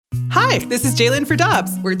Hi, this is Jalen for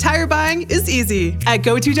Dobbs, where tire buying is easy. At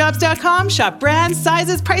GoToDobbs.com, shop brands,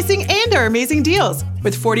 sizes, pricing, and our amazing deals.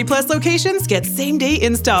 With 40-plus locations, get same-day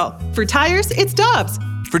install. For tires, it's Dobbs.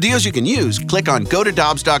 For deals you can use, click on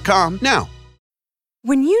GoToDobbs.com now.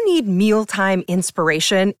 When you need mealtime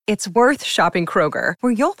inspiration, it's worth shopping Kroger,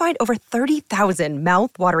 where you'll find over 30,000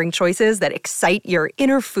 mouth-watering choices that excite your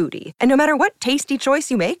inner foodie. And no matter what tasty choice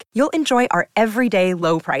you make, you'll enjoy our everyday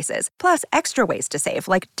low prices, plus extra ways to save,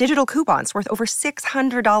 like digital coupons worth over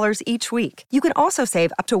 $600 each week. You can also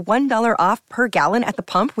save up to $1 off per gallon at the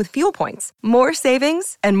pump with fuel points. More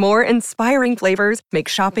savings and more inspiring flavors make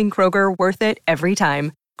shopping Kroger worth it every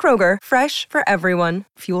time. Kroger, fresh for everyone.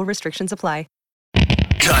 Fuel restrictions apply.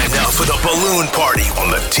 Time now for the balloon party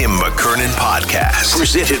on the Tim McKernan podcast.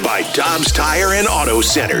 Presented by Dobbs Tire and Auto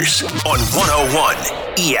Centers on 101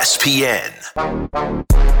 ESPN.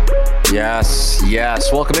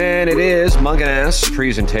 Yes. Welcome in. It is Munganess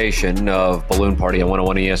presentation of Balloon Party on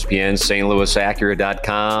 101 ESPN, St. Louis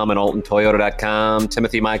Acura.com and AltonToyota.com.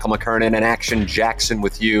 Timothy Michael McKernan and Action Jackson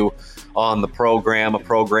with you on the program, a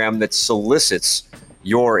program that solicits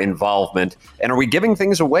your involvement. And are we giving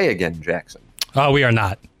things away again, Jackson? Oh, we are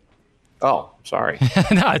not. Oh, sorry.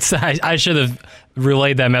 No, I should have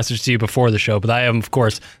relayed that message to you before the show, but I am, of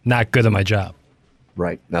course, not good at my job.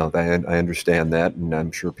 Right. No, I understand that, and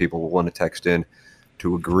I'm sure people will want to text in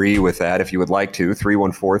to agree with that if you would like to.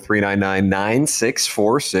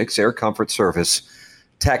 314-399-9646, Air Comfort Service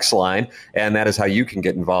text line, and that is how you can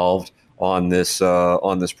get involved on this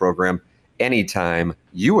program anytime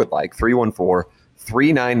you would like.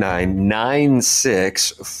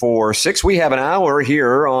 314-399-9646. We have an hour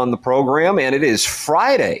here on the program, and it is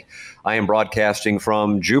Friday. I am broadcasting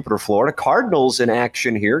from Jupiter, Florida. Cardinals in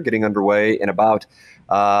action here, getting underway in about,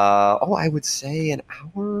 I would say an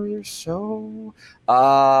hour or so.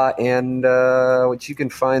 And what you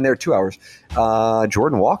can find there, 2 hours.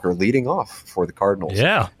 Jordan Walker leading off for the Cardinals.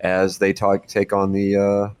 Yeah. As they take on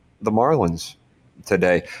the Marlins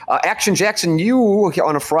today. Action Jackson, you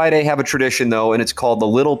on a Friday have a tradition, though, and it's called the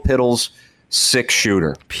Little Piddles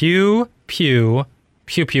 6-shooter. Pew, pew,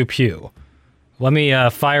 pew, pew, pew. Let me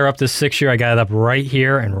fire up this 6-shooter. I got it up right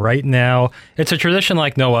here and right now. It's a tradition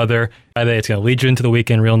like no other. Friday, it's going to lead you into the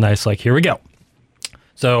weekend real nice. Like, here we go.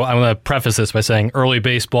 So I'm going to preface this by saying early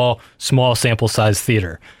baseball, small sample size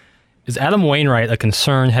theater. Is Adam Wainwright a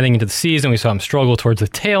concern heading into the season? We saw him struggle towards the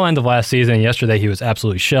tail end of last season. And yesterday, he was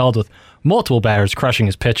absolutely shelled with multiple batters crushing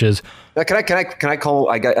his pitches. Can I call?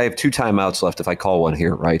 I have 2 timeouts left if I call one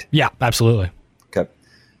here, right? Yeah, absolutely. Okay.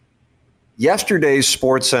 Yesterday's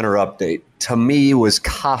SportsCenter update to me was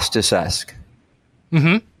Costas-esque.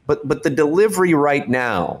 Mm-hmm. But the delivery right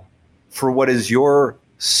now for what is your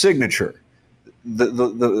signature, the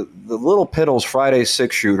Little Piddles Friday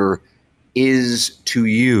 6-shooter is to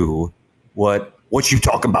you what you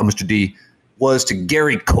talking about, Mr. D, was to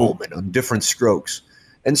Gary Coleman on Different Strokes.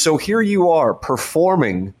 And so here you are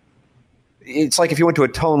performing. It's like if you went to a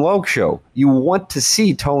Tone Loc show. You want to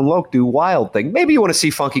see Tone Loc do wild thing. Maybe you want to see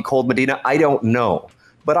Funky Cold Medina. I don't know.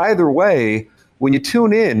 But either way, when you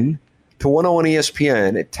tune in to 101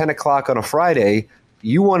 ESPN at 10 o'clock on a Friday,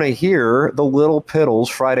 you want to hear the Little Piddles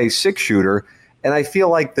Friday 6-shooter. And I feel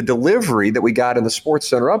like the delivery that we got in the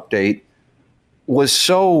SportsCenter update was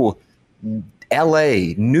so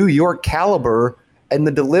L.A., New York caliber, and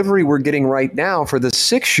the delivery we're getting right now for the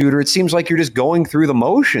 6-shooter, it seems like you're just going through the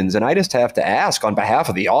motions. And I just have to ask on behalf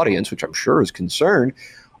of the audience, which I'm sure is concerned,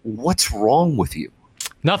 what's wrong with you?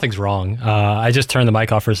 Nothing's wrong. I just turned the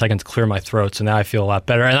mic off for a second to clear my throat, so now I feel a lot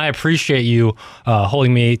better. And I appreciate you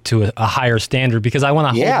holding me to a higher standard because I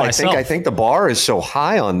want to hold myself. I think the bar is so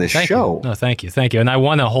high on this show. No, thank you. And I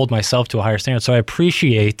want to hold myself to a higher standard, so I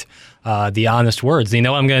appreciate the honest words. You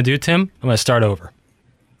know what I'm going to do, Tim? I'm going to start over.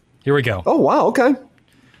 Here we go. Oh, wow. Okay.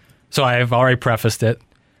 So I've already prefaced it.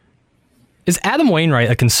 Is Adam Wainwright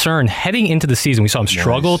a concern heading into the season? We saw him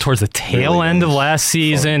struggle towards the tail end of last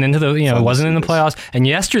season, into the wasn't in the playoffs. And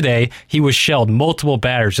yesterday he was shelled, multiple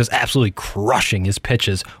batters, just absolutely crushing his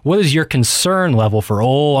pitches. What is your concern level for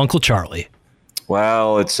old Uncle Charlie?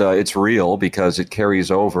 Well, it's real because it carries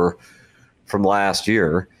over from last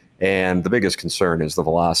year, and the biggest concern is the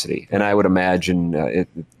velocity. And I would imagine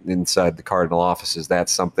inside the Cardinal offices,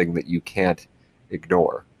 that's something that you can't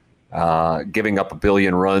ignore. Giving up 1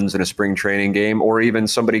 billion runs in a spring training game, or even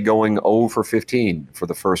somebody going 0 for 15 for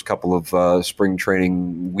the first couple of spring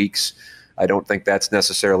training weeks. I don't think that's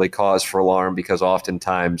necessarily cause for alarm because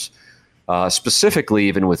oftentimes, specifically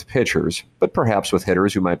even with pitchers, but perhaps with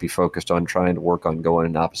hitters who might be focused on trying to work on going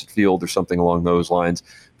in opposite field or something along those lines,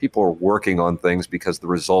 people are working on things because the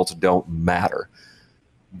results don't matter.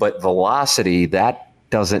 But velocity, that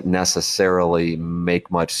doesn't necessarily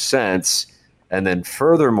make much sense. And then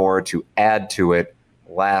furthermore, to add to it,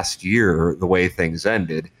 last year, the way things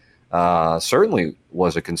ended, certainly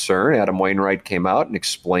was a concern. Adam Wainwright came out and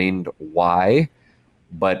explained why,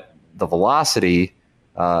 but the velocity,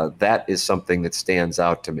 that is something that stands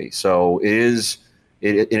out to me. So it is,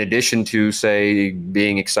 in addition to, say,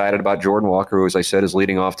 being excited about Jordan Walker, who, as I said, is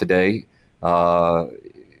leading off today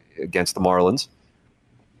against the Marlins,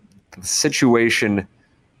 the situation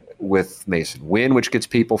with Mason Wynn, which gets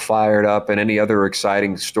people fired up, and any other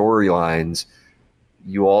exciting storylines,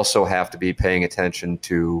 you also have to be paying attention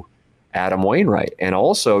to Adam Wainwright. And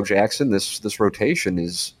also, Jackson, this rotation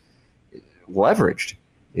is leveraged.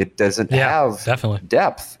 It doesn't have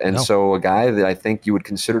depth. And so a guy that I think you would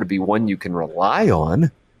consider to be one you can rely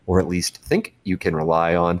on, or at least think you can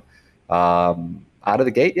rely on, out of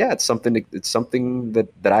the gate, it's something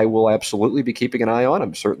that I will absolutely be keeping an eye on.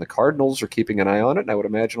 I'm certain the Cardinals are keeping an eye on it, and I would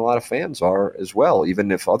imagine a lot of fans are as well,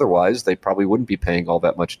 even if otherwise they probably wouldn't be paying all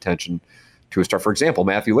that much attention to a start. For example,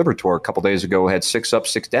 Matthew Liberatore a couple days ago had 6 up,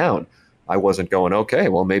 6 down. I wasn't going, okay,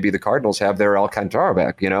 well, maybe the Cardinals have their Alcantara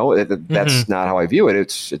back. That's not how I view it.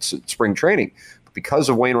 It's spring training. But because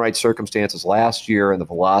of Wainwright's circumstances last year and the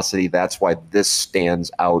velocity, that's why this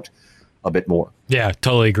stands out a bit more. Yeah,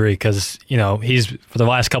 totally agree. Because, he's, for the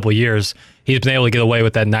last couple of years, he's been able to get away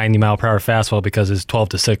with that 90-mile-per-hour fastball because his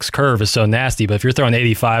 12-6 curve is so nasty. But if you're throwing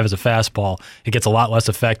 85 as a fastball, it gets a lot less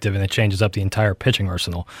effective, and it changes up the entire pitching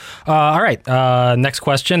arsenal. All right, next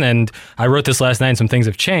question. And I wrote this last night, and some things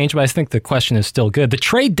have changed, but I think the question is still good. The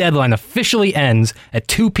trade deadline officially ends at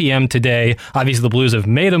 2 p.m. today. Obviously, the Blues have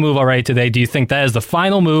made a move already today. Do you think that is the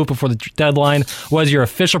final move before the deadline? What is your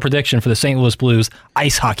official prediction for the St. Louis Blues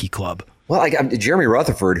Ice Hockey Club? Well, Jeremy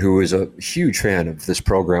Rutherford, who is a huge fan of this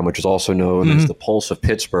program, which is also known as the Pulse of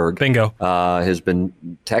Pittsburgh, bingo, has been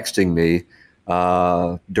texting me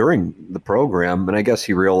during the program, and I guess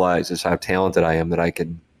he realizes how talented I am that I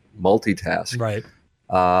can multitask. Right.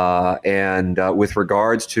 And with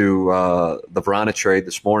regards to the Vrana trade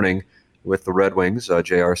this morning with the Red Wings,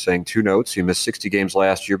 JR saying 2 notes. He missed 60 games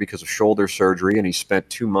last year because of shoulder surgery, and he spent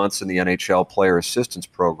 2 months in the NHL Player Assistance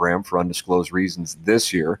Program for undisclosed reasons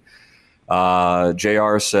this year.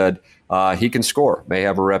 JR said he can score, may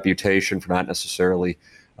have a reputation for not necessarily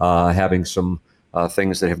having some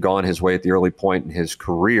things that have gone his way at the early point in his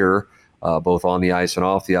career, both on the ice and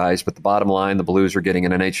off the ice. But the bottom line, the Blues are getting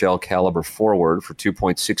an NHL caliber forward for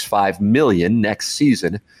 $2.65 million next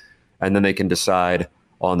season, and then they can decide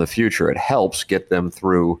on the future. It helps get them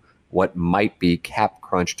through what might be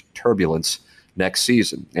cap-crunched turbulence next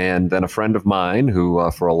season. And then a friend of mine who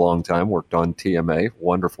for a long time worked on TMA,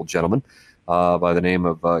 wonderful gentleman by the name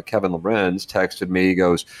of Kevin Lorenz, texted me. He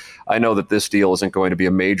goes, I know that this deal isn't going to be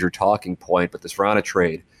a major talking point, but this Vrana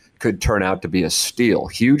trade could turn out to be a steal.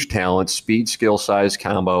 Huge talent, speed, skill, size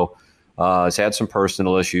combo. Has had some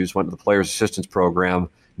personal issues, went to the Players Assistance Program,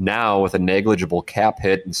 now with a negligible cap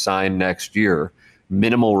hit and signed next year.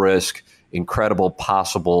 Minimal risk, incredible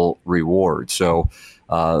possible reward. So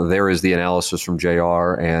there is the analysis from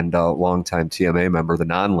JR and longtime TMA member, the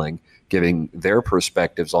Non-Ling, giving their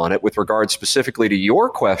perspectives on it. With regard specifically to your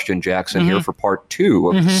question, Jackson, here for part 2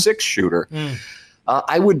 of the 6-shooter,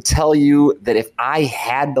 I would tell you that if I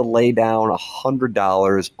had to lay down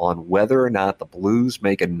 $100 on whether or not the Blues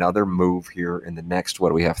make another move here in the next, what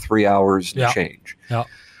do we have, 3 hours and change? Yeah.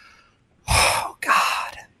 Oh,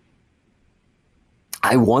 God.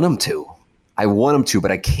 I want them to,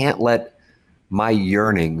 but I can't let my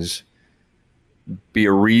yearnings be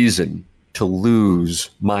a reason to lose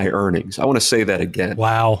my earnings. I want to say that again.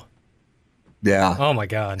 Wow. Yeah. Oh, my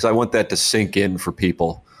God. Because I want that to sink in for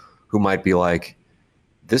people who might be like,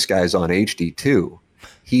 this guy's on HD2.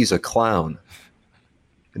 He's a clown.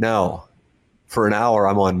 No. For an hour,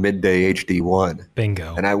 I'm on midday HD1.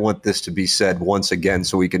 Bingo. And I want this to be said once again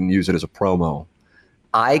so we can use it as a promo.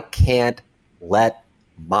 I can't let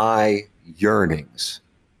my yearnings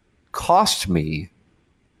cost me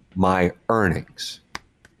my earnings.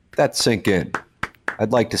 That sink in.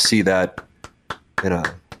 I'd like to see that in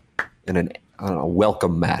an I don't know,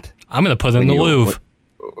 welcome mat. I'm going to put it in the Louvre.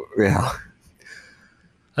 Yeah.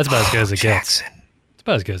 That's about as good as it Jackson. gets. It's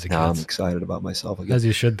about as good as it gets. I'm excited about myself again. As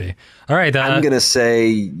you should be. All right. I'm going to say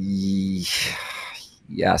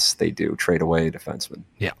yes, they do trade away a defenseman.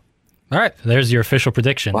 Yeah. All right. There's your official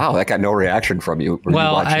prediction. Wow, that got no reaction from you. Were you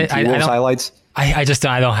watching T-Wolves highlights? I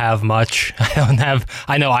don't have much.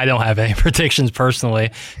 I know I don't have any predictions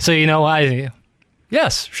personally. So,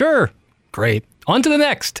 yes, sure. Great. On to the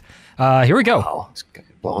next. Here we go. Wow, it's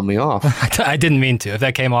blowing me off. I didn't mean to. If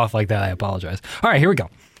that came off like that, I apologize. All right, here we go.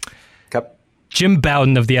 Cup. Jim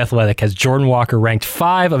Bowden of The Athletic has Jordan Walker ranked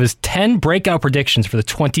 5 of his 10 breakout predictions for the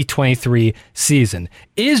 2023 season.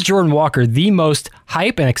 Is Jordan Walker the most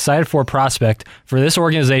hype and excited for prospect for this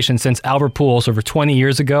organization since Albert Pujols over 20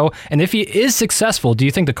 years ago? And if he is successful, do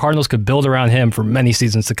you think the Cardinals could build around him for many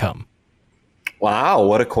seasons to come? Wow,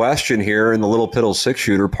 what a question here in the Little Piddle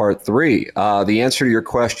 6-Shooter Part 3. The answer to your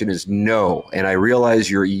question is no. And I realize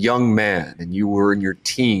you're a young man and you were in your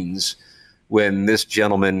teens when this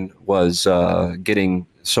gentleman was getting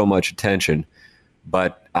so much attention.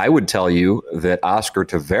 But I would tell you that Oscar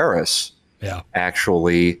Taveras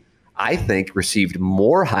actually, I think, received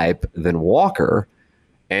more hype than Walker.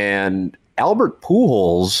 And Albert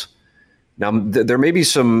Pujols, now there may be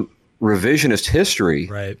some revisionist history,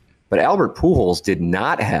 right? But Albert Pujols did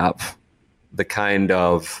not have the kind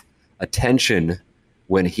of attention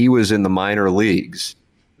when he was in the minor leagues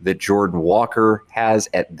that Jordan Walker has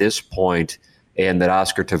at this point and that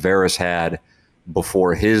Oscar Taveras had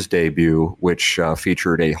before his debut, which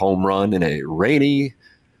featured a home run in a rainy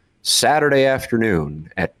Saturday afternoon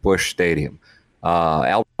at Busch Stadium.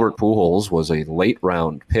 Albert Pujols was a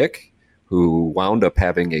late-round pick who wound up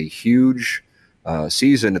having a huge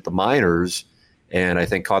season at the minors and I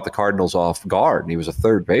think caught the Cardinals off guard. And he was a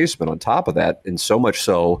third baseman on top of that, and so much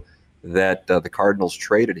so that the Cardinals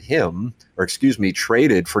traded Fernando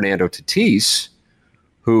Tatis,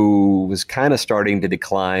 who was kind of starting to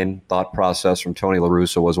decline. Thought process from Tony La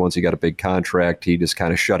Russa was once he got a big contract, he just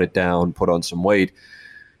kind of shut it down, put on some weight.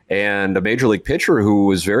 And a major league pitcher who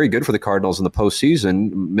was very good for the Cardinals in the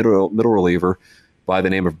postseason, middle reliever by the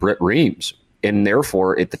name of Brett Reams. And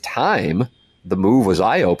therefore, at the time, the move was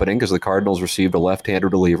eye-opening because the Cardinals received a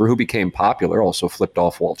left-handed reliever who became popular, also flipped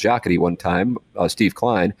off Walt Jocketty one time, Steve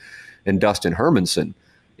Klein, and Dustin Hermanson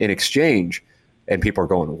in exchange. And people are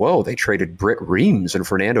going, whoa, they traded Brett Reams and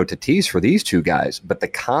Fernando Tatis for these two guys. But the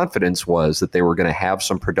confidence was that they were going to have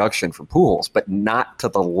some production from Pujols, but not to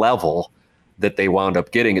the level that they wound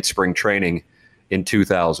up getting at spring training in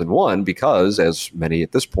 2001, because, as many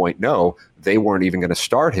at this point know, they weren't even going to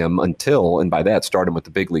start him until, and by that, start him with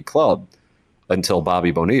the big league club, until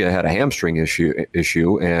Bobby Bonilla had a hamstring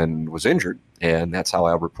issue and was injured. And that's how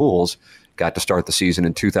Albert Pujols got to start the season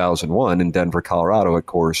in 2001 in Denver, Colorado at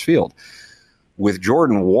Coors Field. With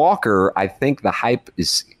Jordan Walker, I think the hype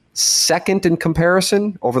is second in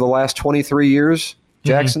comparison over the last 23 years,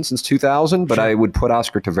 Jackson, since 2000. But I would put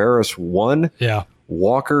Oscar Taveras 1. Yeah.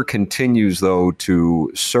 Walker continues, though, to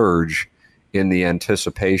surge in the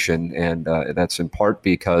anticipation, and that's in part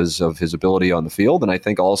because of his ability on the field. And I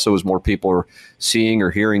think also as more people are seeing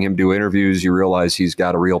or hearing him do interviews, you realize he's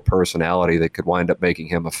got a real personality that could wind up making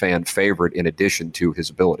him a fan favorite in addition to his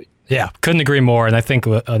ability. Yeah, couldn't agree more. And I think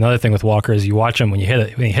another thing with Walker is you watch him when he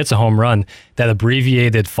hits a home run, that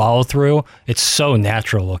abbreviated follow through, it's so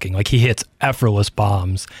natural looking. Like he hits effortless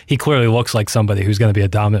bombs. He clearly looks like somebody who's going to be a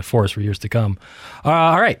dominant force for years to come.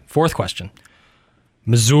 All right, fourth question.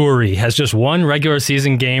 Missouri has just one regular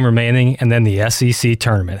season game remaining and then the SEC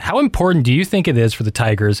tournament. How important do you think it is for the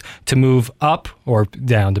Tigers to move up or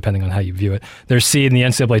down, depending on how you view it, their seed in the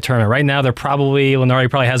NCAA tournament? Right now, Illinois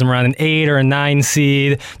probably has them around an 8 or a 9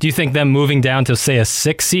 seed. Do you think them moving down to, say, a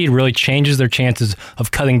 6 seed really changes their chances of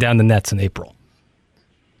cutting down the nets in April?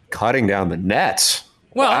 Cutting down the nets?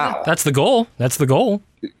 Well, That's the goal.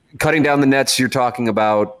 Cutting down the nets, you're talking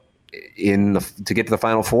about to get to the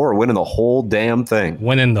Final Four, or winning the whole damn thing?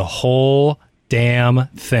 Winning the whole damn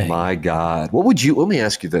thing. My God. Let me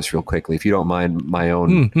ask you this real quickly, if you don't mind my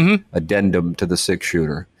own addendum to the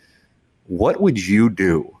 6-shooter. What would you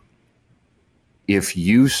do if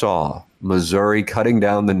you saw Missouri cutting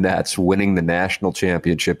down the nets, winning the national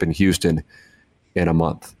championship in Houston in a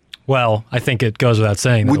month? Well, I think it goes without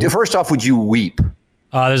saying. First off, would you weep?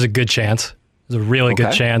 There's a good chance. There's a really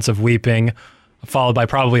good chance of weeping, followed by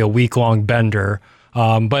probably a week-long bender.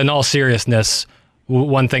 But in all seriousness,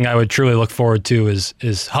 one thing I would truly look forward to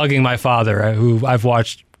is hugging my father, who I've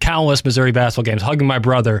watched countless Missouri basketball games, hugging my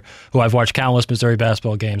brother, who I've watched countless Missouri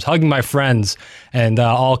basketball games, hugging my friends, and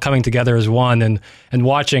all coming together as one, and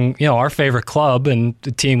watching our favorite club and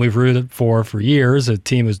the team we've rooted for years, a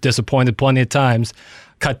team who's disappointed plenty of times,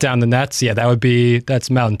 cut down the nets. Yeah, that's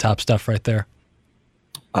mountaintop stuff right there.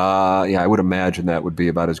 I would imagine that would be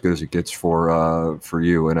about as good as it gets for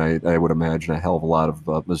you, and I would imagine a hell of a lot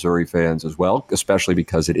of Missouri fans as well, especially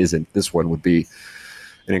because it isn't. This one would be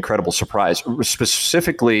an incredible surprise,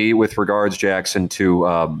 specifically with regards, Jackson,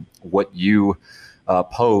 to what you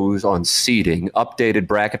pose on seeding. Updated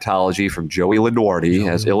bracketology from Joey Lenardi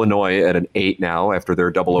has Illinois at an 8 now after their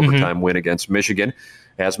double overtime win against Michigan.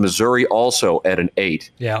 Has Missouri also at an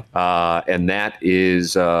 8. Yeah. And that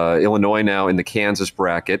is Illinois now in the Kansas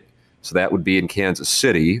bracket. So that would be in Kansas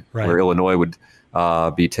City, where Illinois would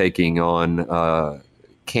be taking on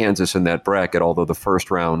Kansas in that bracket, although the first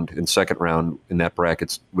round and second round in that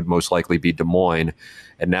bracket would most likely be Des Moines.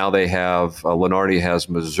 And now they have, Lenardi has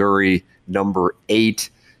Missouri number 8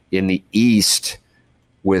 in the East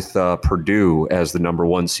with Purdue as the number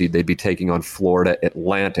 1 seed. They'd be taking on Florida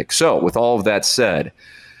Atlantic. So with all of that said,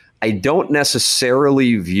 I don't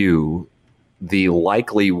necessarily view the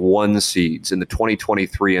likely 1 seeds in the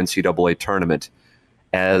 2023 NCAA tournament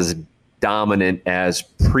as dominant as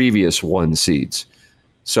previous 1 seeds.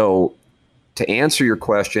 So to answer your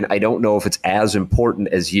question, I don't know if it's as important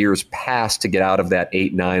as years past to get out of that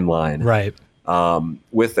 8-9 line. Right.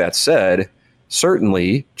 With that said,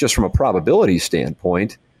 certainly, just from a probability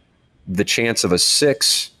standpoint, the chance of a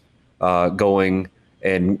 6 going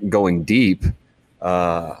deep,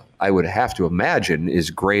 I would have to imagine,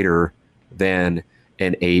 is greater than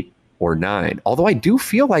an 8 or 9. Although I do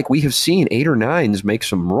feel like we have seen 8 or 9s make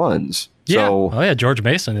some runs. Yeah. So, George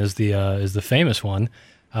Mason is the famous one.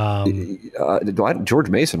 George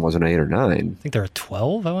Mason wasn't 8 or 9. I think they're at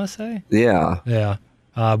 12, I want to say. Yeah.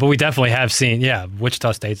 But we definitely have seen,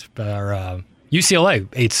 Wichita State's or UCLA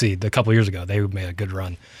 8 seed a couple years ago. They made a good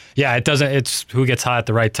run. Yeah, it's who gets hot at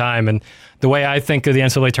the right time. And the way I think of the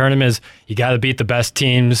NCAA tournament is you got to beat the best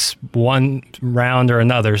teams one round or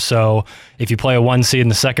another. So if you play a 1 seed in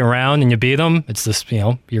the second round and you beat them, it's this,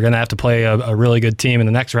 you're going to have to play a really good team in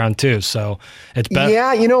the next round too. So it's better. Yeah,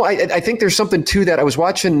 I think there's something to that. I was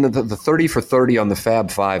watching the 30 for 30 on the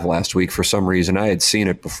Fab 5 last week for some reason. I had seen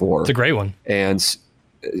it before. It's a great one. And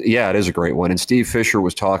yeah, it is a great one. And Steve Fisher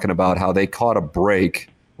was talking about how they caught a break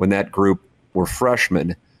when that group were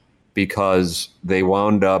freshmen because they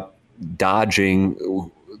wound up dodging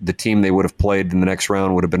the team they would have played in the next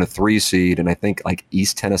round would have been a 3 seed. And I think like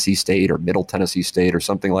East Tennessee State or Middle Tennessee State or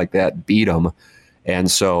something like that beat them. And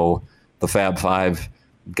so the Fab 5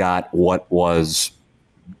 got what was,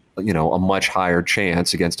 a much higher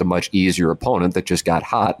chance against a much easier opponent that just got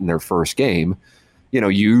hot in their first game.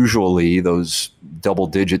 Usually those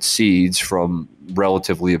double-digit seeds from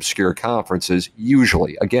relatively obscure conferences,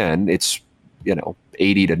 usually, again, it's,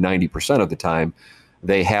 80 to 90% of the time,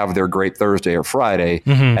 they have their great Thursday or Friday,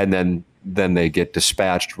 and then they get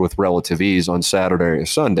dispatched with relative ease on Saturday or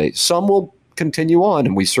Sunday. Some will continue on,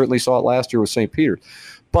 and we certainly saw it last year with St. Peter.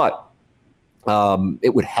 But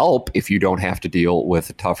it would help if you don't have to deal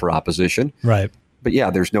with tougher opposition. Right. But,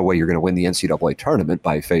 yeah, there's no way you're going to win the NCAA tournament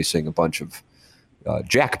by facing a bunch of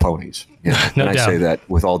jack ponies. No and doubt. I say that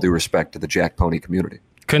with all due respect to the jack pony community.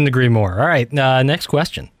 Couldn't agree more. All right, next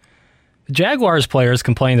question. The Jaguars players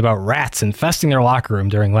complained about rats infesting their locker room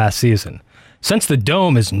during last season. Since the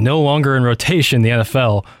Dome is no longer in rotation in the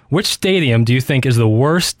NFL, which stadium do you think is the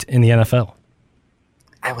worst in the NFL?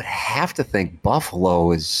 I would have to think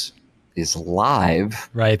Buffalo is live.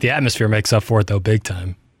 Right, the atmosphere makes up for it, though, big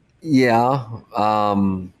time. Yeah.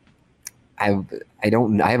 I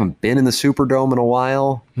haven't been in the Superdome in a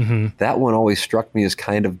while. That one always struck me as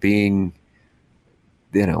kind of being,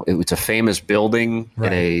 it's a famous building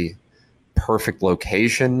in a perfect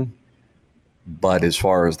location, but as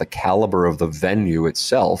far as the caliber of the venue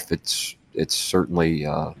itself, it's certainly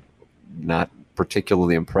not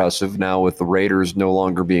particularly impressive. Now with the Raiders no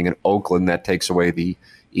longer being in Oakland, that takes away the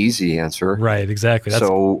easy answer. Right, exactly.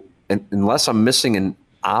 So unless I'm missing an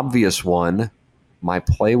obvious one, my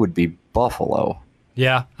play would be Buffalo.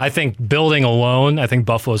 Yeah, I think building alone, I think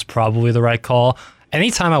Buffalo is probably the right call.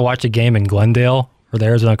 Anytime I watch a game in Glendale or the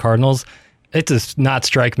Arizona Cardinals, it does not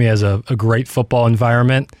strike me as a great football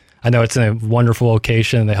environment. I know it's in a wonderful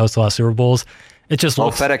location and they host a lot of Super Bowls. It just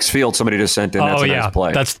looks... FedEx Field, somebody just sent in. That's a nice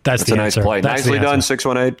play. That's the a nice answer. play. That's Nicely done,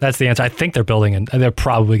 618. That's the answer. I think they're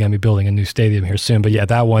probably going to be building a new stadium here soon. But yeah,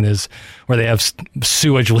 that one is where they have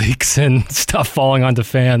sewage leaks and stuff falling onto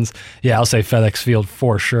fans. Yeah, I'll say FedEx Field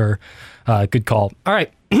for sure. Good call. All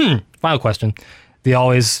right, final question. The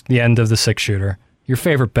end of the 6-shooter. Your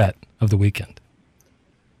favorite bet of the weekend?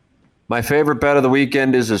 My favorite bet of the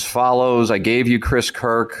weekend is as follows. I gave you Chris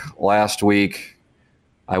Kirk last week.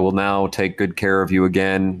 I will now take good care of you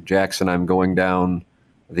again. Jackson, I'm going down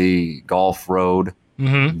the golf road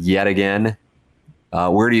yet again.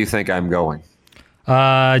 Where do you think I'm going?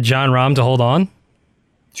 John Rahm to hold on.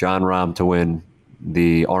 John Rahm to win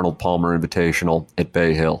the Arnold Palmer Invitational at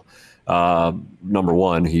Bay Hill. Number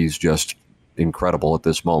one, he's just incredible at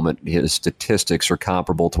this moment. His statistics are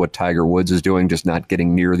comparable to what Tiger Woods is doing, just not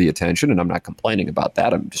getting near the attention, and I'm not complaining about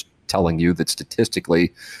that. I'm just telling you that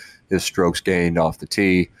statistically his strokes gained off the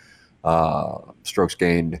tee, strokes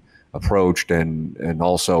gained approached, and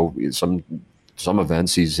also some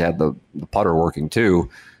events he's had the putter working too.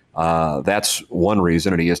 That's one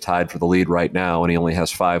reason, and he is tied for the lead right now, and he only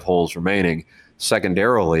has 5 holes remaining.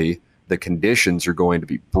 Secondarily, the conditions are going to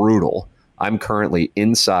be brutal. I'm currently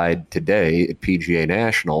inside today at PGA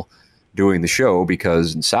National doing the show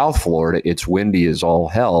because in South Florida, it's windy as all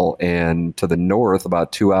hell. And to the north,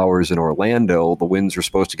 about 2 hours in Orlando, the winds are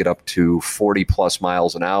supposed to get up to 40 plus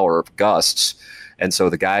miles an hour of gusts. And so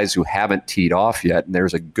the guys who haven't teed off yet, and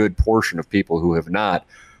there's a good portion of people who have not,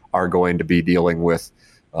 are going to be dealing with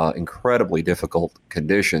incredibly difficult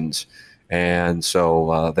conditions. And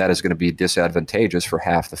so that is going to be disadvantageous for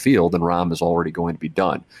half the field, and Rahm is already going to be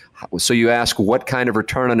done. So you ask, what kind of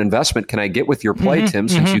return on investment can I get with your play, Tim,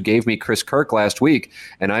 since you gave me Chris Kirk last week,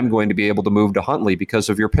 and I'm going to be able to move to Huntley because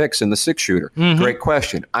of your picks in the 6-shooter? Great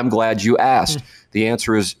question. I'm glad you asked. The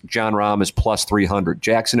answer is Jon Rahm is plus 300.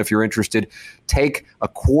 Jackson, if you're interested, take a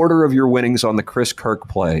quarter of your winnings on the Chris Kirk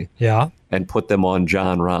play. And put them on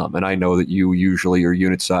Jon Rahm. And I know that you usually, your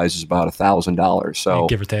unit size is about $1,000. So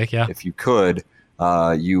give or take, if you could,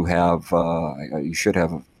 you should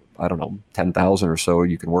have, I don't know, 10,000 or so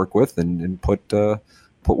you can work with, and put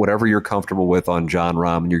whatever you're comfortable with on Jon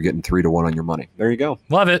Rahm, and you're getting 3-1 on your money. There you go.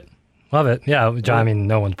 Love it. Yeah, John, I mean,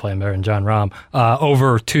 no one's playing better than Jon Rahm.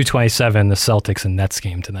 Over 227, the Celtics and Nets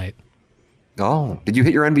game tonight. Oh, did you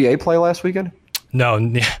hit your NBA play last weekend? No.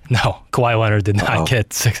 Kawhi Leonard did not get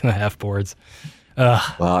 6.5 boards. Well,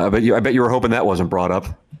 I bet you were hoping that wasn't brought up.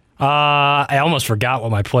 I almost forgot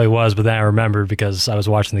what my play was, but then I remembered because I was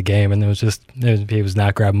watching the game, and he was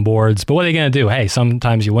not grabbing boards. But what are you going to do? Hey,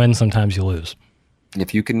 sometimes you win, sometimes you lose.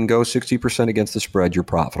 If you can go 60% against the spread, you're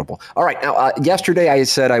profitable. All right. Now, yesterday I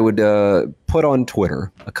said I would put on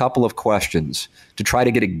Twitter a couple of questions to try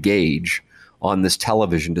to get a gauge on this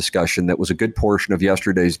television discussion that was a good portion of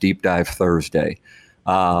yesterday's Deep Dive Thursday.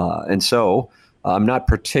 And so I'm not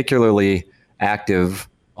particularly active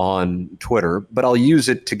on Twitter, but I'll use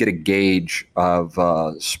it to get a gauge of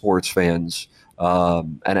sports fans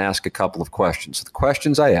and ask a couple of questions. So the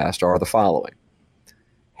questions I asked are the following.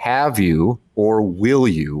 Have you or will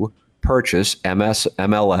you purchase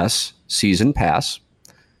MLS season pass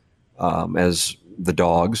as the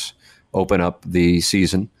Dogs open up the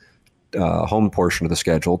season home portion of the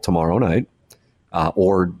schedule tomorrow night?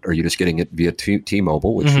 Or are you just getting it via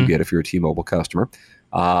T-Mobile, which you get if you're a T-Mobile customer?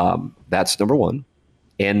 That's number one.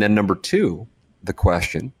 And then number two, the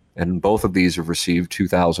question, and both of these have received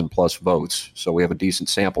 2,000 plus votes, so we have a decent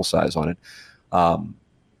sample size on it.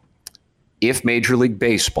 If Major League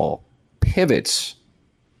Baseball pivots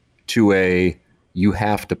to you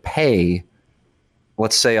have to pay,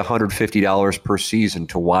 let's say $150 per season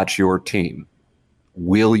to watch your team,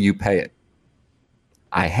 will you pay it?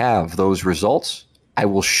 I have those results. I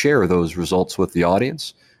will share those results with the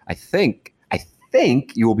audience. I think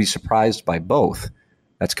you will be surprised by both.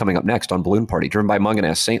 That's coming up next on Balloon Party, driven by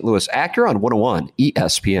McKernan St. Louis Acura on 101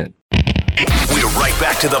 ESPN. We're right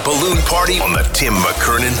back to the Balloon Party on the Tim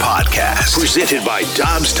McKernan Podcast, presented by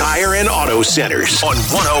Dobbs Tire and Auto Centers on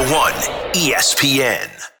 101 ESPN.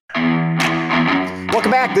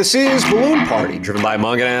 Welcome back. This is Balloon Party, driven by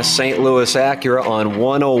McKernan St. Louis Acura on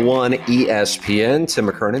 101 ESPN. Tim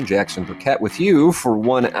McKernan, Jackson Burkett with you for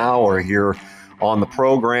 1 hour here on the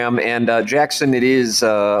program. And Jackson, it is,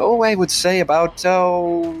 I would say about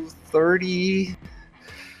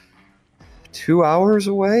 32 hours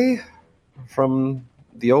away from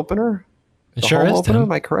the opener. It sure is, opener. Tim.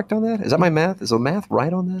 Am I correct on that? Is that my math? Is the math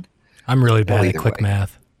right on that? I'm really bad at quick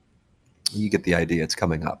math. You get the idea. It's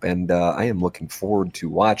coming up. And I am looking forward to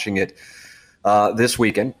watching it this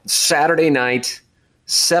weekend. Saturday night,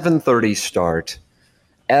 7:30 start,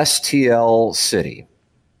 STL City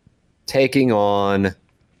taking on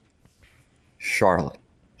Charlotte.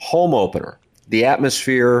 Home opener. The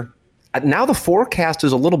atmosphere. Now the forecast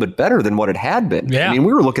is a little bit better than what it had been. Yeah. I mean,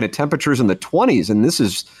 we were looking at temperatures in the 20s, and this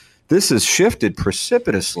has shifted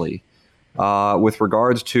precipitously with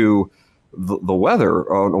regards to the weather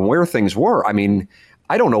and where things were. I mean,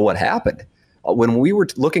 I don't know what happened. When we were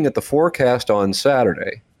looking at the forecast on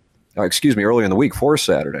Saturday, earlier in the week for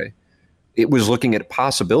Saturday, it was looking at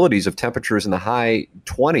possibilities of temperatures in the high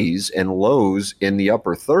 20s and lows in the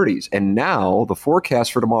upper 30s. And now the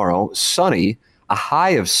forecast for tomorrow, sunny, a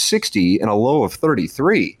high of 60 and a low of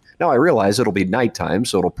 33. Now, I realize it'll be nighttime,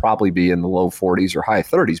 so it'll probably be in the low 40s or high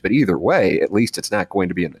 30s. But either way, at least it's not going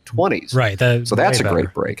to be in the 20s. Right. So that's a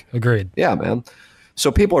great break. Agreed. Yeah, man.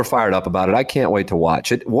 So people are fired up about it. I can't wait to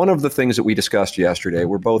watch it. One of the things that we discussed yesterday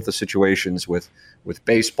were both the situations with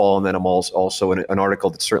baseball, and then I'm also in an article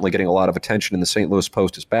that's certainly getting a lot of attention in the St. Louis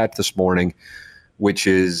Post-Dispatch this morning, which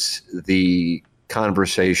is the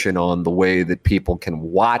conversation on the way that people can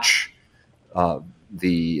watch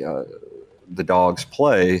the the Dogs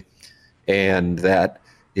play, and that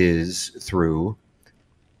is through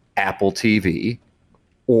Apple TV,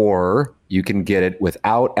 or you can get it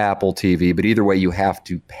without Apple TV, but either way you have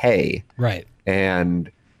to pay. Right.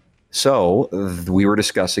 And so we were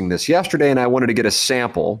discussing this yesterday, and I wanted to get a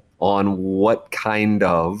sample on what kind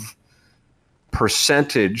of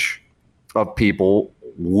percentage of people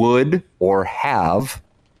would or have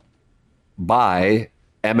buy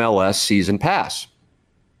MLS season pass.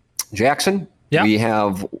 Jackson, Yep. We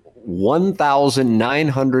have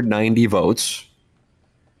 1,990 votes,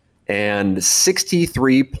 and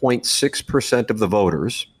 63.6% of the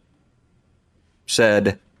voters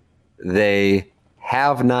said they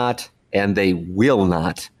have not and they will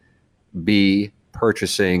not be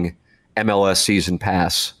purchasing MLS season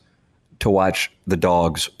pass to watch the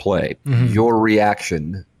Dogs play. Your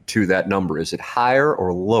reaction to that number, is it higher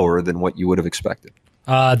or lower than what you would have expected?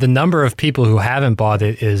 The number of people who haven't bought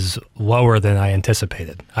it is lower than I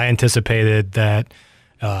anticipated. I anticipated that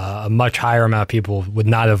a much higher amount of people would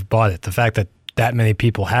not have bought it. The fact that that many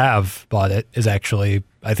people have bought it is actually,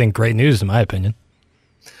 I think, great news in my opinion.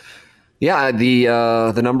 Yeah,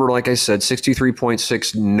 the number, like I said,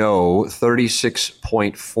 63.6 no,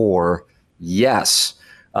 36.4 yes.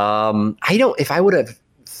 If I would have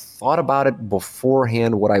thought about it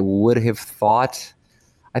beforehand, what I would have thought,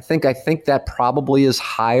 I think that probably is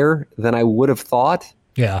higher than I would have thought.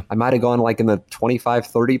 Yeah. I might have gone like in the 25,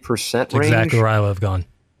 30% range. Exactly where I would have gone.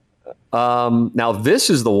 Now,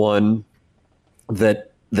 this is the one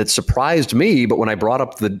that surprised me, but when I brought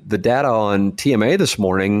up the data on TMA this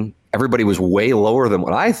morning, everybody was way lower than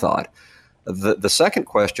what I thought. The second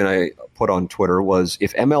question I put on Twitter was,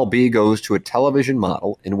 if MLB goes to a television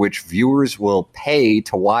model in which viewers will pay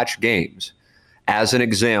to watch games, as an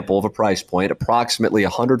example of a price point, approximately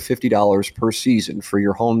 $150 per season for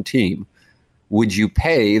your home team, would you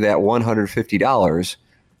pay that $150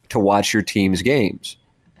 to watch your team's games?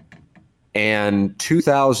 And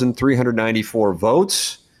 2,394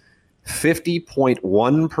 votes,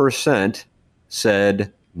 50.1%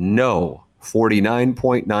 said no.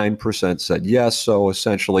 49.9% said yes. So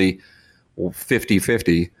essentially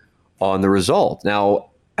 50-50 on the result. Now,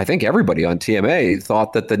 I think everybody on TMA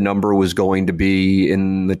thought that the number was going to be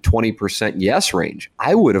in the 20% yes range.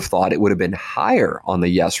 I would have thought it would have been higher on the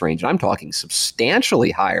yes range. I'm talking substantially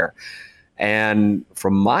higher. And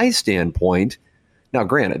from my standpoint, now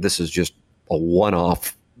granted, this is just a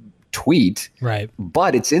one-off tweet, Right.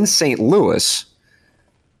 but it's in St. Louis.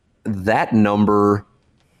 That number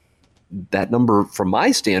from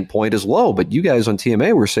my standpoint is low, but you guys on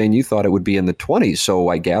TMA were saying you thought it would be in the 20s. So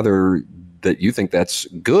I gather that you think that's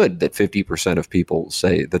good, that 50% of people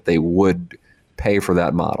say that they would pay for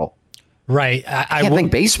that model. Right. I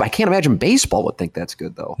can't imagine baseball would think that's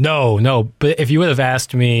good, though. No. But if you would have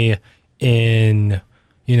asked me in,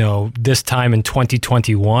 this time in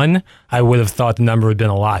 2021, I would have thought the number would have been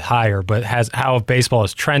a lot higher. But how baseball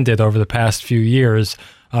has trended over the past few years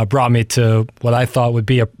brought me to what I thought would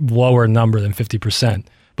be a lower number than 50%.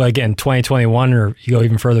 But again, 2021, or you go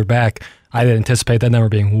even further back, I didn't anticipate that number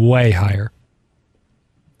being way higher.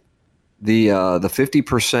 The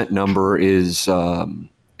 50% number is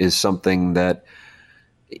something that,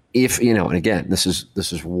 if and again, this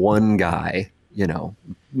is one guy,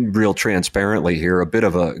 real transparently here, a bit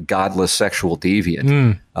of a godless sexual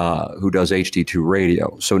deviant who does HD2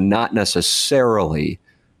 radio, so not necessarily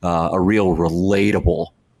a real relatable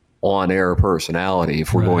on-air personality,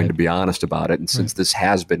 if we're going to be honest about it. And since this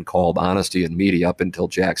has been called honesty in media up until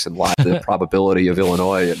Jackson lied, the probability of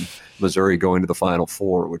Illinois and Missouri going to the Final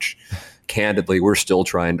Four, which candidly we're still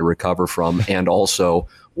trying to recover from, and also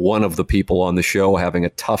one of the people on the show having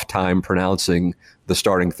a tough time pronouncing the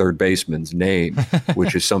starting third baseman's name,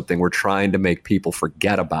 which is something we're trying to make people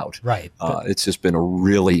forget about. Right. It's just been a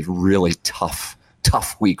really, really tough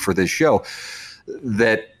week for this show.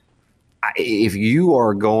 That if you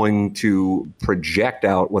are going to project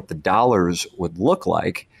out what the dollars would look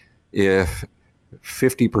like if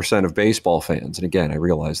 50% of baseball fans, and again, I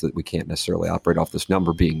realize that we can't necessarily operate off this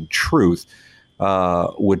number being truth,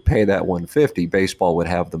 would pay that $150, baseball would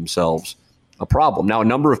have themselves a problem. Now, a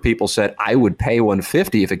number of people said, I would pay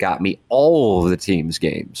 $150 if it got me all of the team's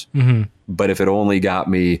games. Mm-hmm. But if it only got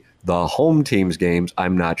me the home team's games,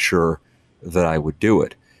 I'm not sure that I would do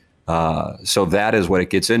it. So that is what it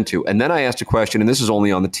gets into. And then I asked a question, and this is only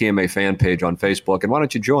on the TMA fan page on Facebook. And why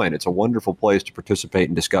don't you join? It's a wonderful place to participate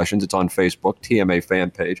in discussions. It's on Facebook, TMA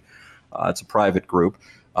fan page. It's a private group,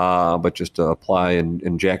 but just apply,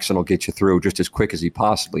 and Jackson will get you through just as quick as he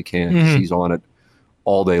possibly can. Mm-hmm. He's on it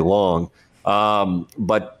all day long.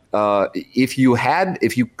 But if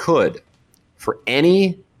you could, for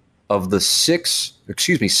any of the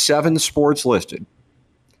 7 sports listed,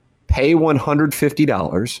 pay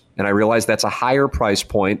 $150, and I realize that's a higher price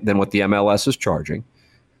point than what the MLS is charging,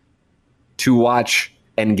 to watch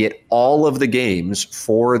and get all of the games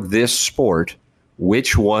for this sport,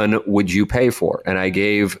 which one would you pay for? And I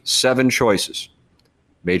gave 7 choices.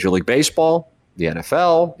 Major League Baseball, the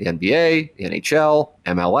NFL, the NBA, the NHL,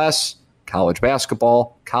 MLS, college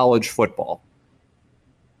basketball, college football.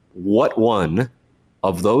 What one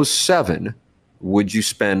of those 7 would you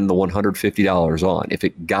spend the $150 on if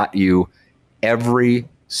it got you every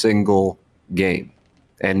single game?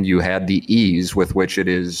 And you had the ease with which it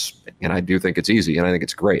is, and I do think it's easy, and I think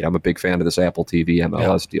it's great. I'm a big fan of this Apple TV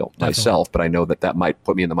MLS deal myself, but I know that might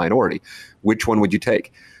put me in the minority. Which one would you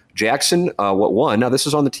take? Jackson, what one? Now, this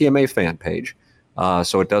is on the TMA fan page,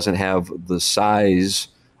 so it doesn't have the size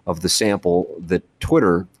of the sample that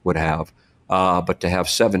Twitter would have, but to have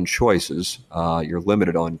 7 choices, you're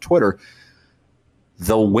limited on Twitter.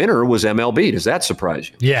 The winner was MLB. Does that surprise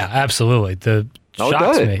you? Yeah, absolutely.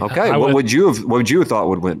 Shocks me. Okay, what would you have thought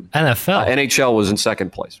would win? NFL. NHL was in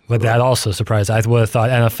second place. But that also surprised. I would have thought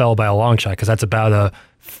NFL by a long shot because that's about a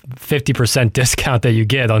 50% discount that you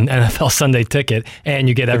get on NFL Sunday Ticket, and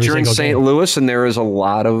you get every single game. But you're in St. Louis, and there is a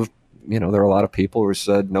lot of there are a lot of people who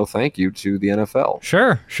said no, thank you to the NFL.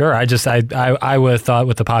 Sure. I would have thought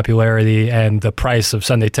with the popularity and the price of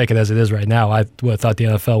Sunday Ticket as it is right now, I would have thought the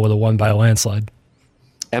NFL would have won by a landslide.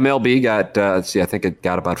 MLB got, I think it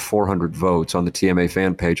got about 400 votes on the TMA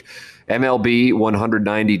fan page. MLB,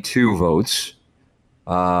 192 votes.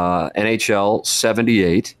 NHL,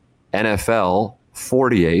 78. NFL,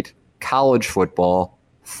 48. College football,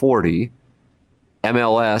 40.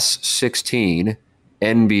 MLS, 16.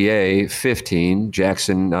 NBA, 15.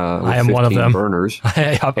 Jackson, I am 15 one of them. Burners.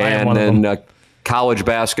 I am one of them. College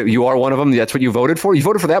basketball, you are one of them? That's what you voted for? You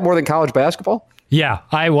voted for that more than college basketball? Yeah,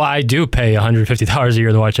 I do pay $150 a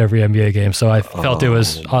year to watch every NBA game, so I felt it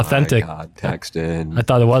was authentic. My God, text in. I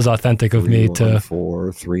thought it was authentic of me to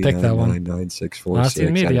pick that one.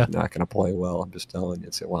 3999646. I'm not going to play well. I'm just telling you.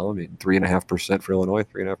 It's 3.5% for Illinois,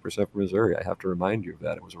 3.5% for Missouri. I have to remind you of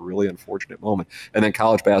that. It was a really unfortunate moment. And then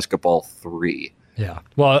college basketball, 3. Yeah.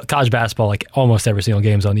 Well, college basketball, like almost every single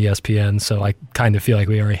game is on ESPN, so I kind of feel like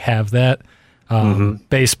we already have that.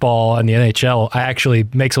 Baseball and the NHL actually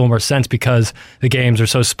makes a little more sense because the games are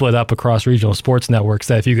so split up across regional sports networks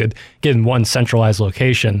that if you could get in one centralized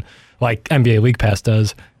location like NBA League Pass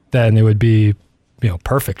does, then it would be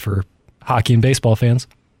perfect for hockey and baseball fans.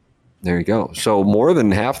 There you go. So more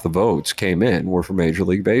than half the votes came in were for Major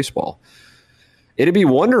League Baseball. It'd be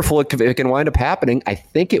wonderful if it can wind up happening. I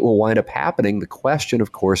think it will wind up happening. The question,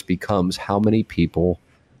 of course, becomes how many people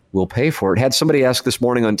will pay for it. Had somebody ask this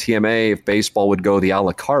morning on TMA if baseball would go the a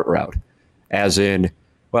la carte route, as in,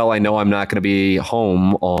 well, I know I'm not going to be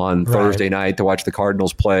home on Thursday night to watch the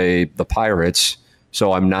Cardinals play the Pirates,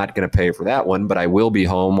 so I'm not going to pay for that one, but I will be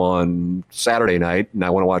home on Saturday night, and I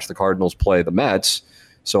want to watch the Cardinals play the Mets,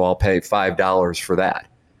 so I'll pay $5 for that.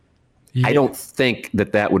 Yeah. I don't think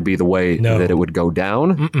that would be the way that it would go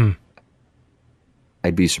down. Mm-mm.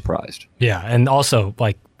 I'd be surprised. Yeah, and also,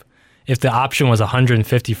 like, if the option was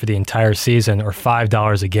 $150 for the entire season or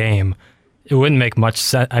 $5 a game, it wouldn't make much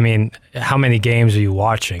sense. I mean, how many games are you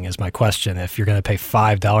watching is my question if you're going to pay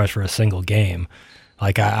 $5 for a single game.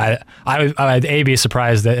 Like, I'd be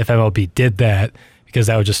surprised that if MLB did that because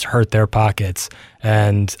that would just hurt their pockets.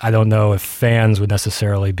 And I don't know if fans would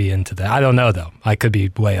necessarily be into that. I don't know, though. I could be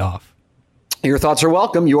way off. Your thoughts are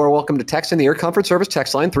welcome. You are welcome to text in the Air Comfort Service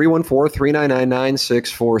text line,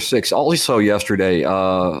 314-399-9646. Also yesterday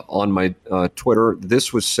on my Twitter,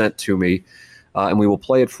 this was sent to me, and we will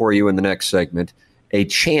play it for you in the next segment, a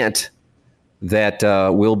chant that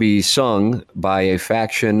will be sung by a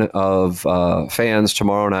faction of fans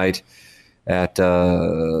tomorrow night at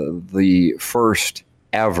the first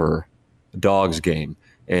ever Dogs game.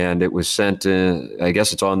 And it was sent, I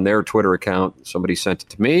guess it's on their Twitter account. Somebody sent it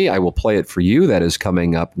to me. I will play it for you. That is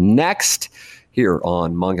coming up next here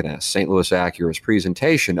on Munganess, St. Louis Acura's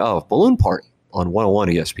presentation of Balloon Party on 101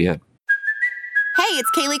 ESPN. Hey,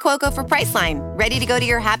 it's Kaylee Cuoco for Priceline. Ready to go to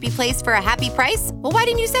your happy place for a happy price? Well, why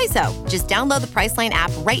didn't you say so? Just download the Priceline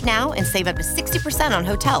app right now and save up to 60% on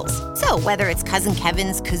hotels. So whether it's Cousin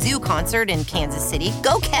Kevin's Kazoo Concert in Kansas City,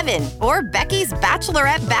 go Kevin, or Becky's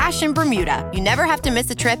Bachelorette Bash in Bermuda, you never have to miss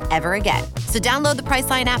a trip ever again. So download the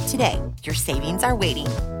Priceline app today. Your savings are waiting.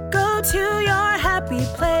 Go to your happy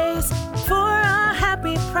place for a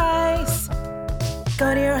happy price.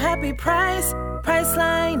 Go to your happy price,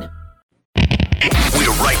 Priceline. We're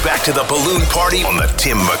right back to the Balloon Party on the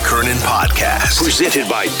Tim McKernan Podcast. Presented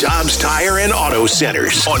by Dobbs Tire and Auto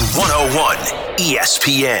Centers on 101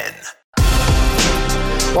 ESPN.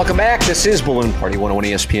 Welcome back. This is Balloon Party 101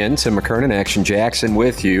 ESPN. Tim McKernan, Action Jackson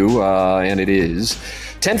with you. And it is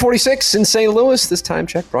 10:46 in St. Louis. This time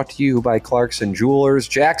check brought to you by Clarkson Jewelers.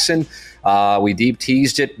 Jackson, we deep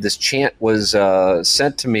teased it. This chant was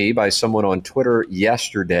sent to me by someone on Twitter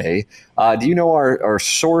yesterday. Do you know our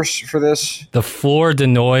source for this? The Fleur de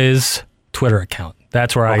Noise Twitter account.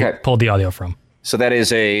 That's where I pulled the audio from. So that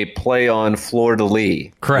is a play on Fleur de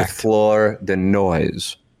Lis. Correct. With Fleur de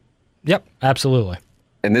Noise. Yep, absolutely.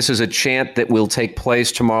 And this is a chant that will take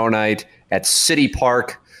place tomorrow night at City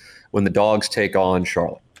Park when the Dogs take on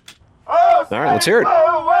Charlotte. All right, let's hear it.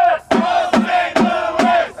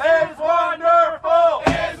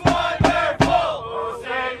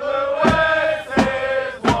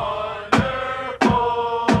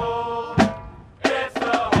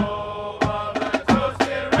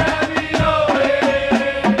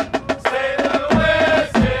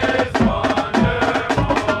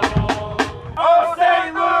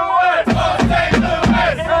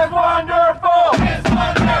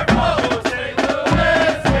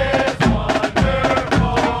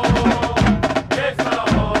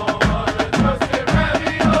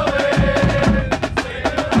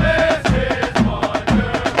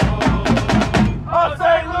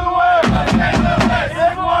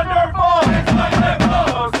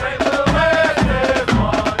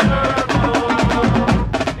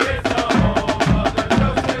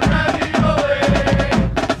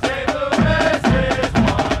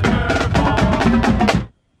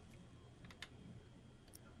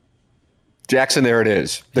 Jackson, there it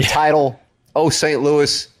is. The title, Oh, St.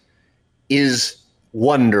 Louis is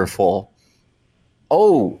wonderful.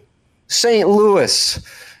 Oh, St. Louis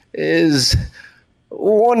is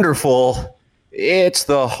wonderful. It's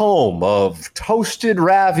the home of toasted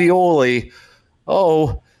ravioli.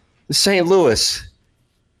 Oh, St. Louis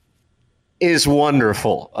is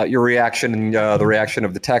wonderful. Your reaction and the reaction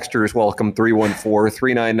of the texters, welcome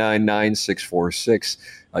 314-399-9646.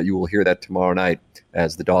 You will hear that tomorrow night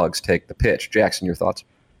as the Dogs take the pitch. Jackson, your thoughts?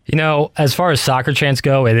 You know, as far as soccer chants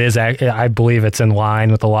go, it is. I believe it's in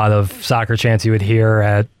line with a lot of soccer chants you would hear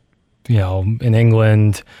at, in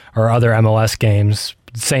England or other MLS games.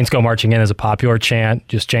 Saints Go Marching In is a popular chant.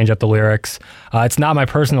 Just change up the lyrics. It's not my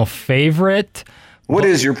personal favorite. What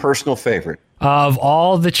is your personal favorite? Of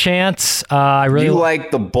all the chants, I really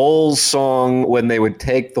like the Bulls song when they would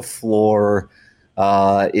take the floor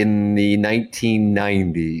in the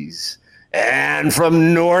 1990s. And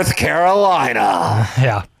from North Carolina.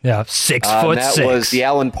 Yeah. 6 foot that 6. That was the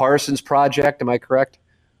Alan Parsons Project, am I correct?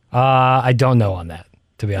 I don't know on that,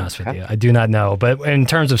 to be honest with you. I do not know. But in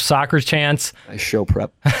terms of soccer chants, I show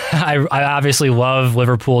prep. I obviously love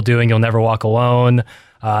Liverpool doing You'll Never Walk Alone.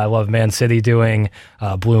 I love Man City doing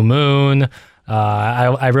Blue Moon.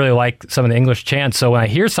 I really like some of the English chants. So when I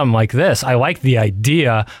hear something like this, I like the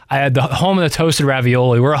idea. I had the home of the toasted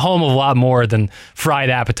ravioli. We're a home of a lot more than fried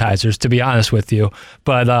appetizers, to be honest with you.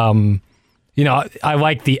 But, I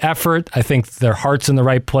like the effort. I think their heart's in the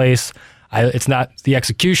right place. It's not the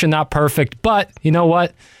execution, not perfect. But you know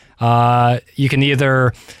what? You can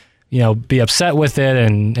either, be upset with it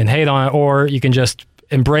and hate on it, or you can just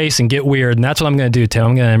embrace and get weird. And that's what I'm going to do, Tim.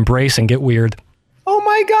 I'm going to embrace and get weird. Oh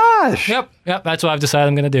my gosh. Yep. That's what I've decided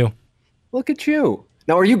I'm going to do. Look at you.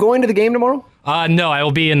 Now, are you going to the game tomorrow? No, I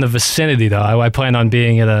will be in the vicinity, though. I plan on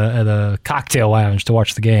being at a cocktail lounge to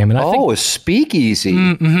watch the game. And I think a speakeasy.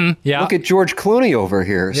 Mm-hmm, yeah. Look at George Clooney over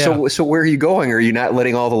here. Yeah. So where are you going? Are you not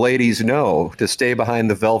letting all the ladies know to stay behind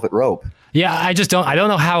the velvet rope? Yeah, I don't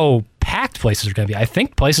know how packed places are going to be. I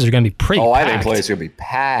think places are going to be pretty packed. I think places are going to be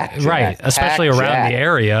packed. Right, especially around the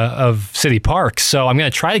area of City Park. So I'm going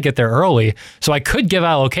to try to get there early. So I could give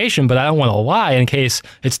out a location, but I don't want to lie in case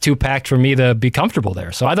it's too packed for me to be comfortable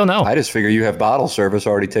there. So I don't know. I just figure you have bottle service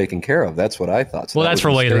already taken care of. That's what I thought. So well, that's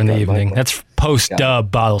for later in the evening. That's post-dub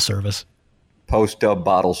bottle service. Post-dub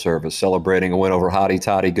bottle service, celebrating a win over Hottie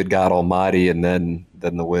Toddy, good God Almighty, and then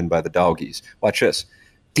the win by the Doggies. Watch this.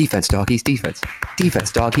 Defense, Doggies, defense. Defense,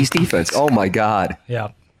 Doggies, defense. Oh, my God.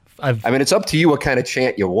 Yeah. It's up to you what kind of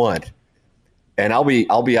chant you want. And I'll be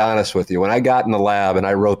honest with you. When I got in the lab and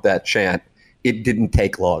I wrote that chant, it didn't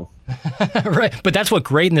take long. Right. But that's what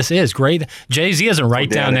greatness is. Great. Jay-Z doesn't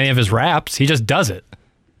write down any of his raps. He just does it.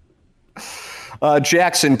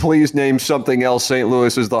 Jackson, please name something else St.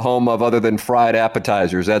 Louis is the home of other than fried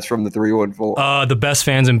appetizers. That's from the 314. The best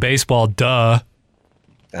fans in baseball, duh.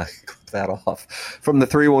 That off. From the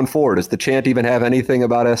 314, does the chant even have anything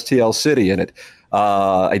about STL City in it?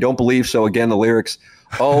 I don't believe so. Again, the lyrics,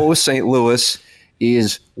 oh, St. Louis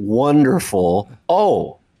is wonderful.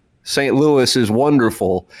 Oh, St. Louis is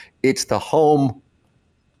wonderful. It's the home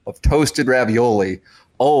of toasted ravioli.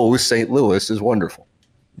 Oh, St. Louis is wonderful.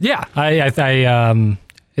 Yeah,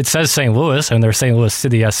 it says St. Louis, and they're St. Louis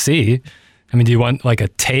City SC. I mean, do you want like a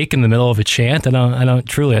take in the middle of a chant? I don't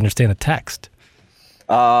truly understand the text.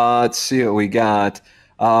 Let's see what we got.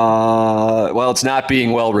 Well, it's not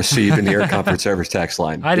being well received in the Air Comfort Service text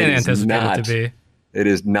line. I didn't anticipate it to be. It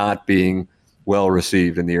is not being well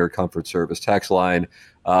received in the Air Comfort Service text line.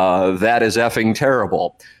 That is effing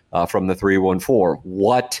terrible from the 314.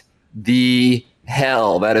 What the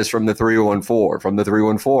hell? That is from the 314. From the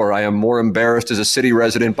 314, I am more embarrassed as a city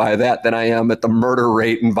resident by that than I am at the murder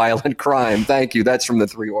rate and violent crime. Thank you. That's from the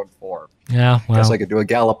 314. Yeah, well. Guess I could do a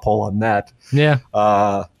Gallup poll on that. Yeah.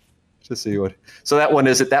 To see what. So that one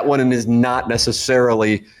is not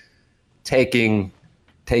necessarily taking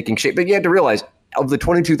shape. But you have to realize, of the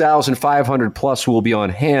 22,500 plus who will be on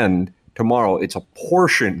hand tomorrow, it's a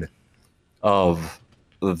portion of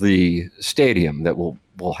the stadium that will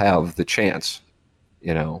have the chance.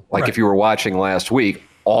 You know, like If you were watching last week,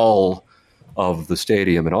 all of the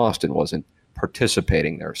stadium in Austin wasn't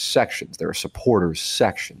participating. There are sections. There are supporters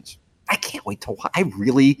sections. I can't wait to watch. I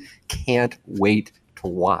really can't wait to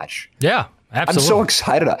watch. Yeah, absolutely. I'm so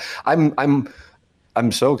excited.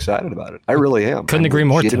 I'm so excited about it. I really am. Couldn't agree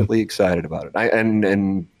more. Legitimately excited about it.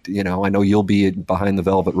 And you know, I know you'll be behind the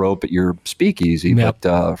velvet rope at your speakeasy, yep.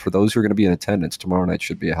 But for those who are going to be in attendance tomorrow night,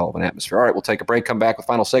 should be a hell of an atmosphere. All right, we'll take a break. Come back with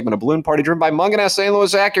final segment of Balloon Party, driven by McKernan, St.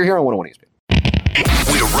 Louis Acura here on 101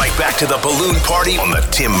 ESPN. We're right back to the Balloon Party on the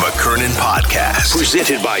Tim McKernan Podcast,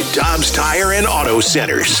 presented by Dobbs Tire and Auto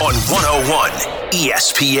Centers on 101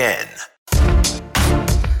 ESPN.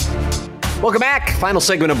 Welcome back. Final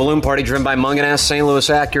segment of Balloon Party, driven by McKernan, St. Louis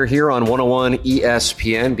Acura here on 101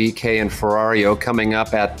 ESPN. BK and Ferrario coming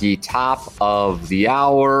up at the top of the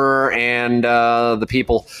hour, and the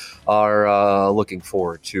people are looking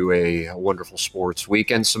forward to a wonderful sports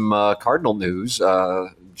weekend. Some Cardinal news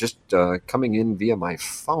just coming in via my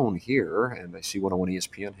phone here, and I see 101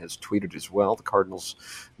 ESPN has tweeted as well. The Cardinals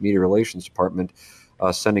Media Relations Department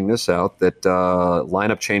sending this out, that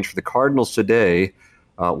lineup change for the Cardinals today.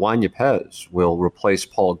 Juan Yepez will replace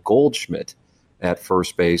Paul Goldschmidt at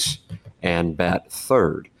first base and bat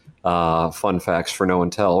third. Fun facts for no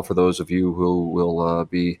and tell for those of you who will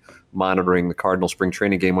be monitoring the Cardinal spring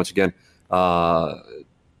training game once again.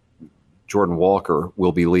 Jordan Walker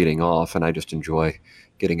will be leading off, and I just enjoy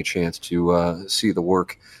getting a chance to see the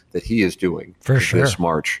work that he is doing for sure this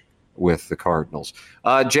March with the Cardinals.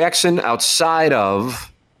 Jackson, outside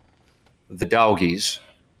of the Doggies,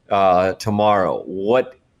 tomorrow,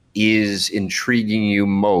 what is intriguing you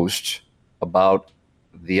most about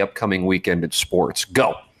the upcoming weekend in sports?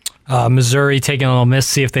 Go. Missouri taking a little miss,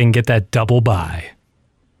 see if they can get that double bye.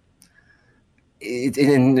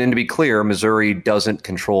 And to be clear, Missouri doesn't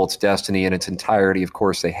control its destiny in its entirety. Of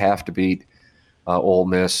course, they have to beat Ole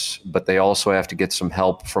Miss, but they also have to get some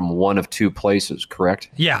help from one of two places, correct?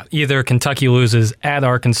 Yeah, either Kentucky loses at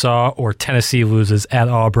Arkansas or Tennessee loses at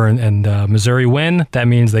Auburn, and Missouri win. That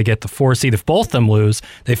means they get the 4 seed. If both of them lose,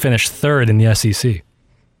 they finish third in the SEC.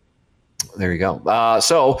 There you go.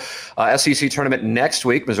 SEC tournament next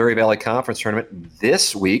week, Missouri Valley Conference tournament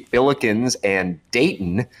this week, Billikens and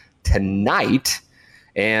Dayton tonight,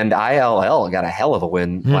 and ILL got a hell of a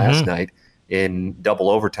win last night in double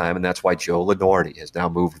overtime, and that's why Joe Lenardi has now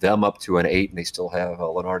moved them up to an 8, and they still have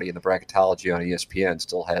Lenardi in the bracketology on ESPN,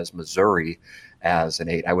 still has Missouri as an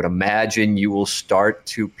 8. I would imagine you will start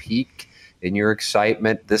to peak in your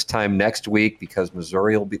excitement this time next week because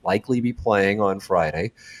Missouri will likely be playing on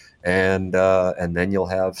Friday, and then you'll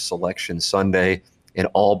have Selection Sunday, and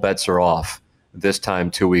all bets are off this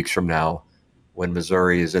time 2 weeks from now when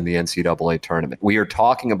Missouri is in the NCAA tournament. We are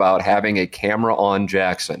talking about having a camera on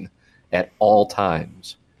Jackson at all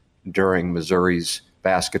times during Missouri's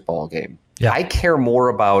basketball game. Yeah. I care more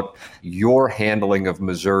about your handling of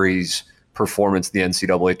Missouri's performance in the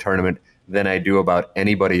NCAA tournament than I do about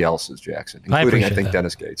anybody else's, Jackson, including, I think, that.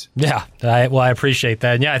 Dennis Gates. Yeah, I appreciate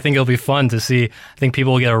that. And yeah, I think it'll be fun to see. I think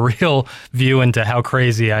people will get a real view into how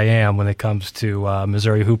crazy I am when it comes to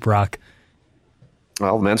Missouri hoop rock.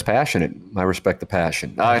 Well, the man's passionate. I respect the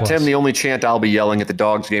passion. Tim, the only chant I'll be yelling at the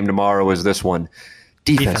Dogs game tomorrow is this one.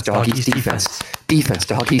 Defense, Doggies, defense. Defense,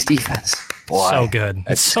 Doggies, defense. Boy, so good.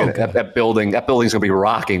 It's so good. That building's going to be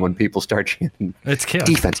rocking when people start chanting. It's cute.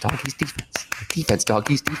 Defense, Doggies, defense. Defense,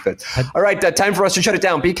 Doggies, defense. All right, time for us to shut it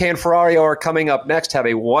down. BK and Ferrario are coming up next. Have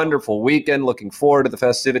a wonderful weekend. Looking forward to the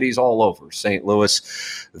festivities all over St.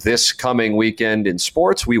 Louis this coming weekend in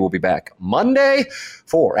sports. We will be back Monday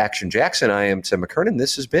for Action Jackson. I am Tim McKernan.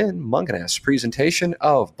 This has been Munganess presentation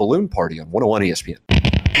of Balloon Party on 101 ESPN.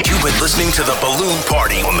 You've been listening to the Balloon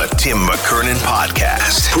Party on the Tim McKernan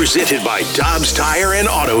Podcast. Presented by Dobbs Tire and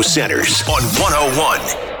Auto Centers on 101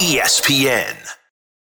 ESPN.